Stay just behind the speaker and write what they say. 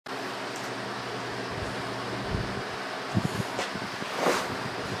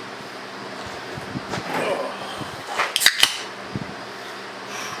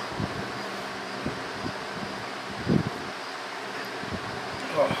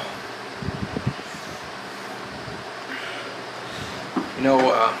You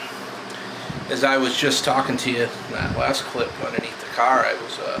know, as I was just talking to you in that last clip underneath the car,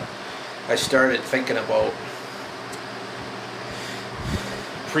 I started thinking about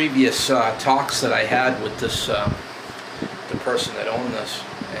previous talks that I had with this the person that owned this,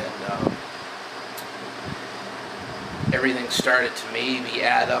 and everything started to maybe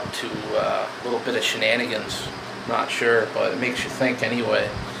add up to a little bit of shenanigans. Not sure, but it makes you think anyway.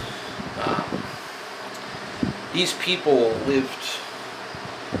 These people lived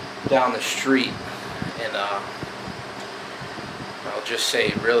down the street in I'll just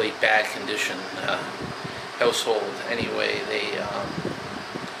say really bad condition household. Anyway, they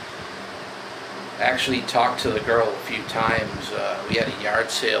actually talked to the girl a few times. We had a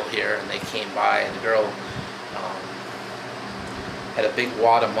yard sale here and they came by, and the girl had a big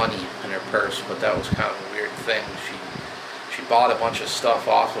wad of money in her purse, but that was kind of a weird thing. She bought a bunch of stuff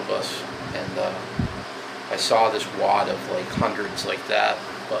off of us, and I saw this wad of like hundreds like that.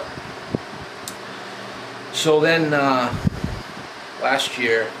 But so then last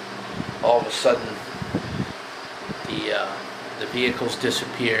year, all of a sudden, the vehicles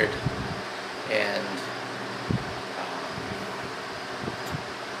disappeared, and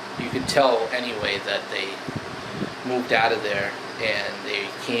you could tell anyway that they moved out of there, and they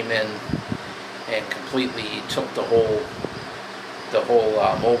came in and completely took the whole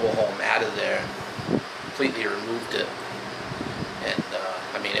mobile home out of there, completely removed it, and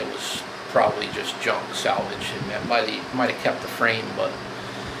I mean, it was probably just junk salvage, and it might have kept the frame, but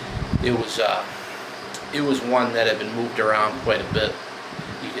it was one that had been moved around quite a bit.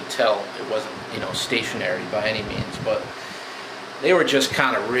 You could tell it wasn't, you know, stationary by any means, but they were just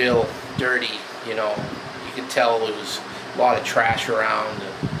kind of real dirty, you know. You could tell it was a lot of trash around,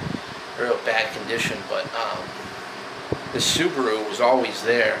 and real bad condition. But this Subaru was always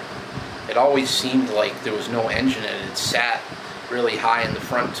there. It always seemed like there was no engine in it. It sat really high in the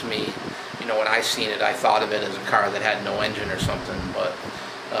front to me. You know, when I seen it, I thought of it as a car that had no engine or something. But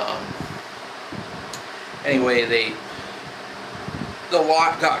anyway, the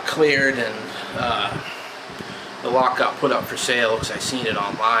lot got cleared, and the lot got put up for sale because I seen it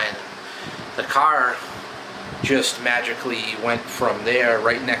online. The car just magically went from there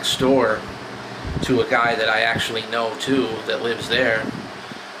right next door to a guy that I actually know too that lives there.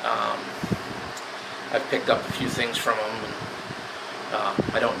 I've picked up a few things from him, and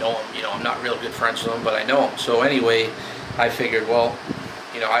I don't know him, you know, I'm not real good friends with him, but I know him. So anyway, I figured, well,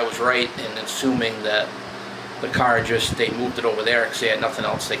 you know, I was right in assuming that the car just, they moved it over there because they had nothing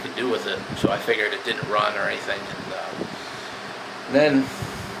else they could do with it. So I figured it didn't run or anything. And then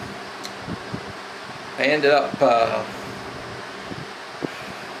I ended up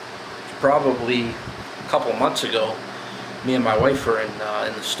probably a couple months ago, me and my wife were in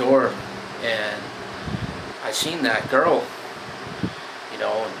the store, and I seen that girl, you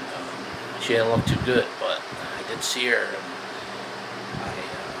know, and she didn't look too good, but I did see her, and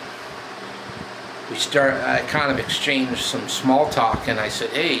I kind of exchanged some small talk, and I said,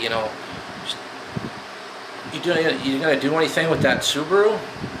 hey, you know, you gonna do anything with that Subaru?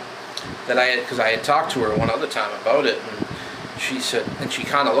 Because I had talked to her one other time about it, and she said, and she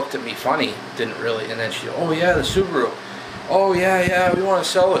kind of looked at me funny, didn't really, and then she, oh yeah, the Subaru, oh yeah, we want to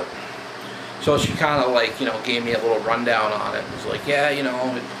sell it. So she kind of like, you know, gave me a little rundown on it. It was like, yeah, you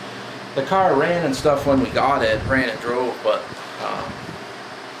know, the car ran and stuff when we got it, ran and drove, but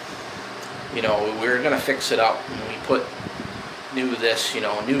you know, we were gonna fix it up, and we put new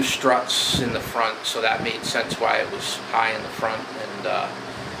struts in the front, so that made sense why it was high in the front, and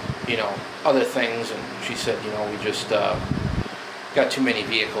you know, other things. And she said, you know, we just got too many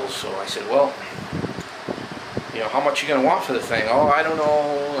vehicles. So I said, well, you know, how much you gonna want for the thing? Oh, I don't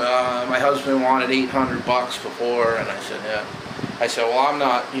know, my husband wanted $800 before. And I said, yeah. I said, well, I'm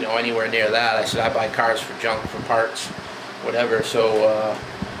not, you know, anywhere near that. I said, I buy cars for junk, for parts, whatever. So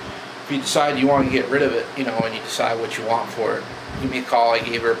if you decide you want to get rid of it, you know, and you decide what you want for it, give me a call. I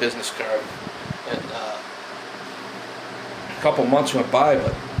gave her a business card, and a couple months went by,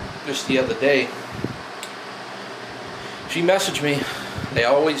 but just the other day, she messaged me. They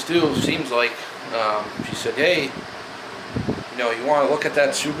always do, seems like. She said, hey, you know, you want to look at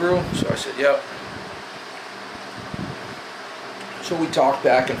that Subaru? So I said, yep. So we talked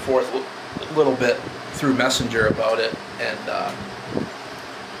back and forth a little bit through Messenger about it, and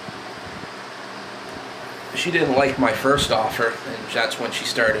she didn't like my first offer, and that's when she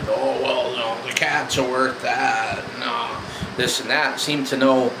started, oh, well, no, the cats are worth that, no, this and that. Seemed to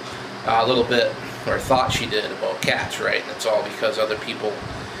know a little bit, or thought she did, about cats, right? And it's all because other people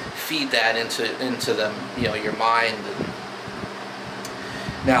feed that into them, you know, your mind, and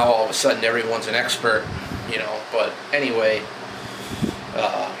now all of a sudden everyone's an expert, you know. But anyway,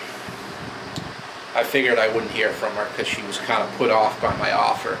 uh, I figured I wouldn't hear from her because she was kind of put off by my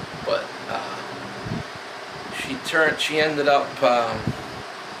offer, but she ended up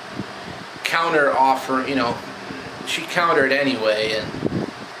counter offer, she countered anyway, and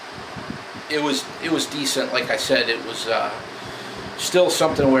it was decent. Like I said, it was still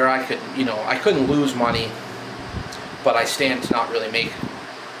something where I could, I couldn't lose money, but I stand to not really make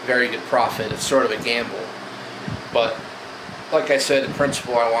very good profit. It's sort of a gamble, but like I said, in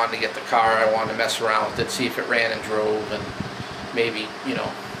principle, I wanted to get the car. I wanted to mess around with it, see if it ran and drove, and maybe,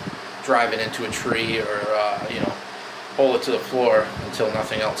 drive it into a tree, or, hold it to the floor until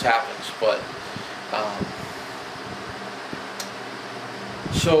nothing else happens. But,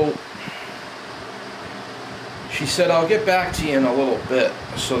 so, she said, I'll get back to you in a little bit.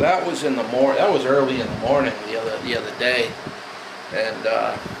 So that was in the morning. That was early in the morning the other day. And,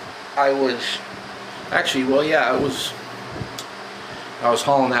 I was, actually, well, yeah, I was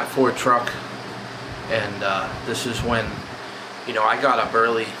hauling that Ford truck, and this is when, I got up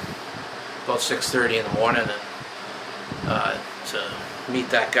early, about 6:30 in the morning, and to meet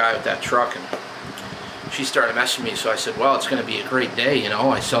that guy with that truck, and she started messaging me. So I said, well, it's going to be a great day,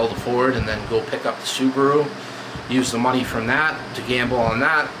 I sell the Ford and then go pick up the Subaru, use the money from that to gamble on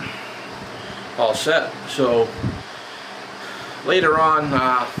that, all set. So later on,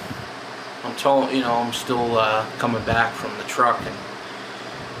 I'm told, I'm still coming back from the truck, and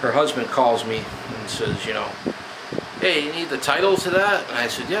her husband calls me and says, hey, you need the title to that? And I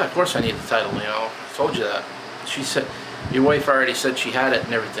said, yeah, of course I need the title, I told you that. She said, your wife already said she had it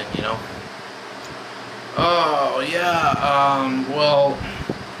and everything, Oh, yeah, well,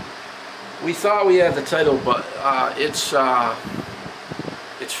 we thought we had the title, but it's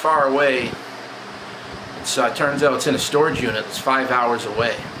far away. Turns out it's in a storage unit. It's 5 hours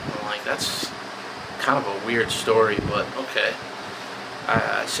away. I'm like, that's kind of a weird story, but okay.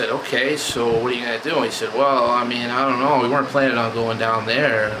 I said, okay, so what are you going to do? And he said, well, I don't know. We weren't planning on going down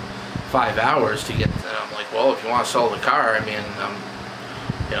there 5 hours to get, and I'm like, well, if you want to sell the car,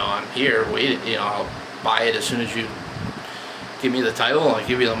 I'm here waiting, I'll buy it as soon as you give me the title, I'll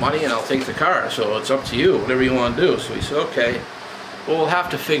give you the money, and I'll take the car. So it's up to you, whatever you want to do. So he said, okay, well, we'll have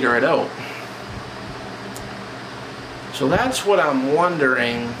to figure it out. So that's what I'm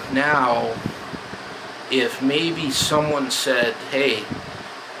wondering now, if maybe someone said, hey,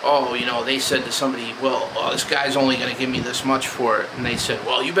 they said to somebody, well, this guy's only going to give me this much for it. And they said,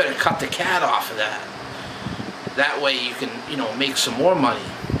 well, you better cut the cat off of that. That way you can, make some more money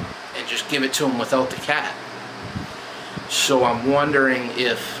and just give it to him without the cat. So I'm wondering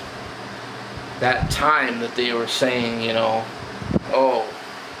if that time that they were saying, oh,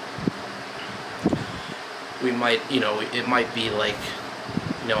 we might, it might be like,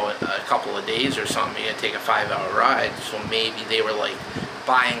 a couple of days or something, you're gonna take a 5-hour ride. So maybe they were like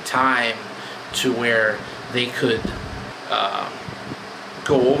buying time to where they could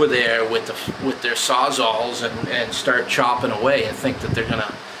go over there with their sawzalls and start chopping away and think that they're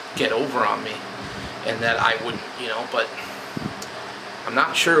gonna get over on me, and that I wouldn't, but I'm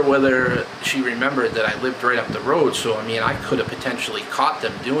not sure whether she remembered that I lived right up the road. So I could have potentially caught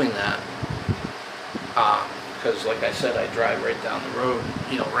them doing that. Because like I said, I drive right down the road,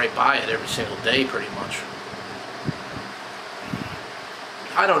 right by it every single day pretty much.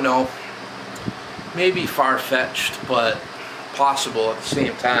 I don't know, maybe far-fetched, but possible at the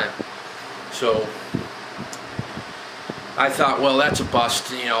same time. So I thought, well, that's a bust,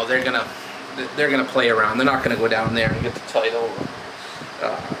 they're gonna play around. They're not gonna go down there and get the title.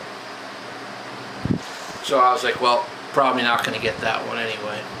 So I was like, well, probably not gonna get that one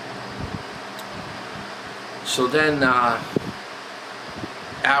anyway. So then,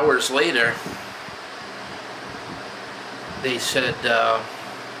 hours later, they said,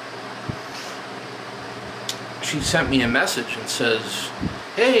 she sent me a message and says,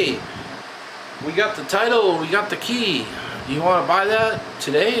 hey, we got the title, we got the key, you want to buy that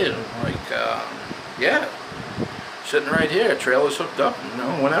today? And I'm like, yeah, sitting right here, trailer's hooked up,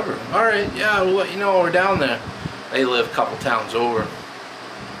 whenever. Alright, yeah, we'll let you know when we're down there. They live a couple towns over.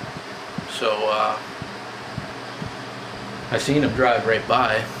 So, I seen him drive right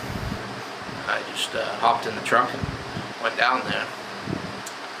by. I just hopped in the truck and went down there.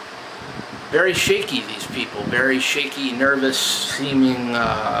 Very shaky, these people. Very shaky, nervous, seeming,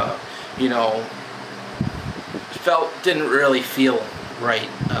 didn't really feel right.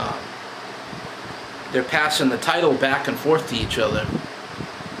 They're passing the title back and forth to each other.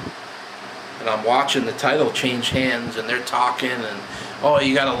 And I'm watching the title change hands, and they're talking, and, oh,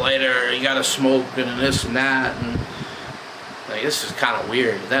 you got a lighter, you got a smoke, and this and that, and like, this is kind of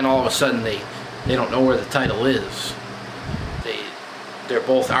weird. Then all of a sudden they don't know where the title is. they're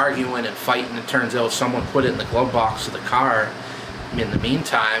both arguing and fighting. It turns out someone put it in the glove box of the car. In the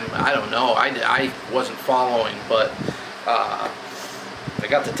meantime, I don't know. I wasn't following, but I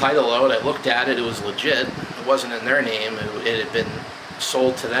got the title out. I looked at it. It was legit. It wasn't in their name. It had been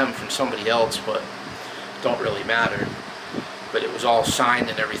sold to them from somebody else, but don't really matter. But it was all signed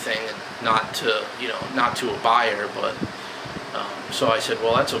and everything, and not to, you know, not to a buyer. But so I said,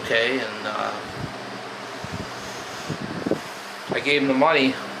 well, that's okay, and I gave them the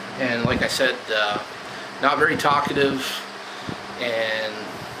money. And like I said, not very talkative. And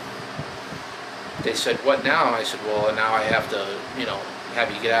they said, what now? I said, well, now I have to, you know,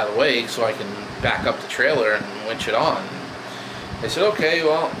 have you get out of the way so I can back up the trailer and winch it on. They said, okay,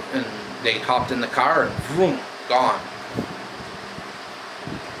 well, and they hopped in the car and vroom, gone.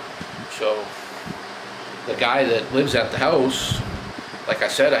 So the guy that lives at the house, like I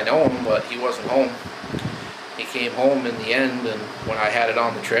said, I know him, but he wasn't home. He came home in the end, and when I had it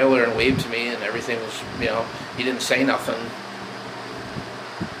on the trailer and waved to me and everything was, you know, he didn't say nothing.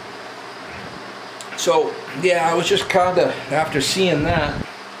 So, yeah, I was just kind of, after seeing that,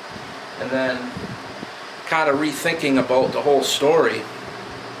 and then kind of rethinking about the whole story,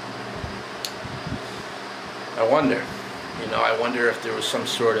 I wonder, you know, I wonder if there was some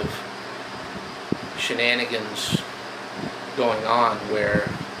sort of shenanigans going on where,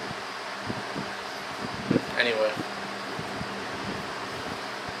 anyway,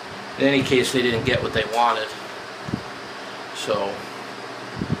 in any case, they didn't get what they wanted. So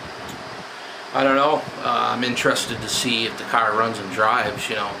I don't know. I'm interested to see if the car runs and drives,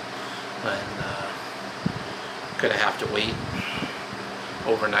 you know, and gonna have to wait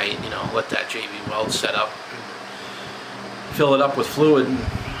overnight, you know, let that JB weld set up, fill it up with fluid, and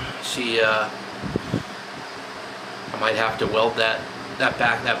see. I might have to weld that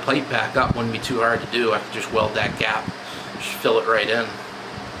plate back up. Wouldn't be too hard to do. I could just weld that gap, just fill it right in,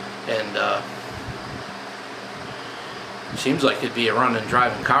 and seems like it'd be a running,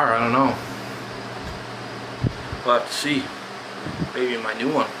 driving car. I don't know. We'll have to see. Maybe my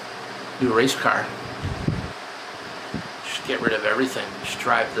new one, new race car. Just get rid of everything. Just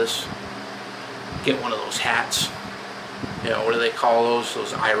drive this. Get one of those hats. You know, what do they call those?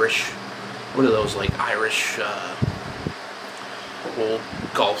 Those Irish. What are those, like Irish old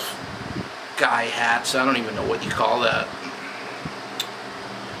golf guy hats? I don't even know what you call that.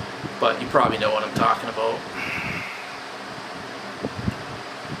 But you probably know what I'm talking about.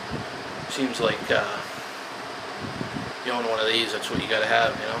 Seems like you own one of these, that's what you gotta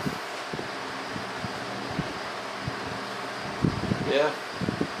have, you know? Yeah.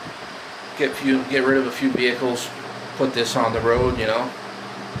 Get rid of a few vehicles, put this on the road, you know?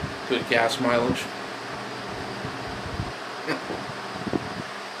 Good gas mileage.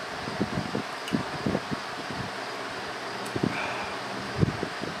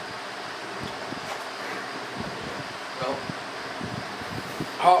 Well,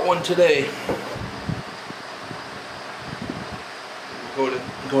 hot one today.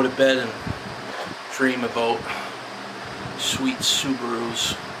 Go to bed and dream about sweet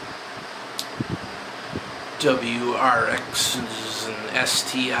Subarus, WRXs and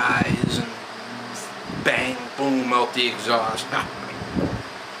STIs, and bang, boom, out the exhaust.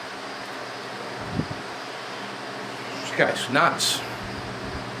 This guy's nuts.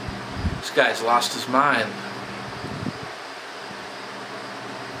 This guy's lost his mind.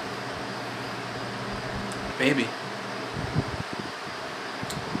 Maybe.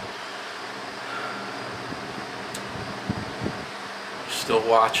 Still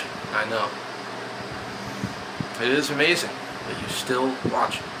watching, I know. It is amazing that you're still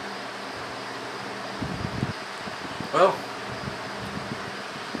watching. Well,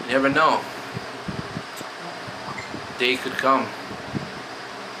 you never know. Day could come.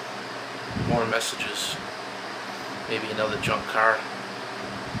 More messages. Maybe another junk car.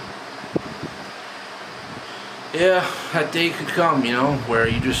 Yeah, that day could come, you know, where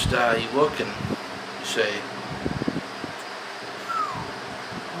you just, you look and you say,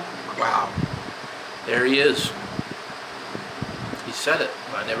 wow, there he is. He said it,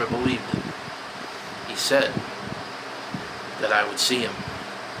 but I never believed it. He said that I would see him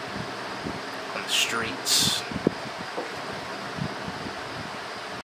on the streets.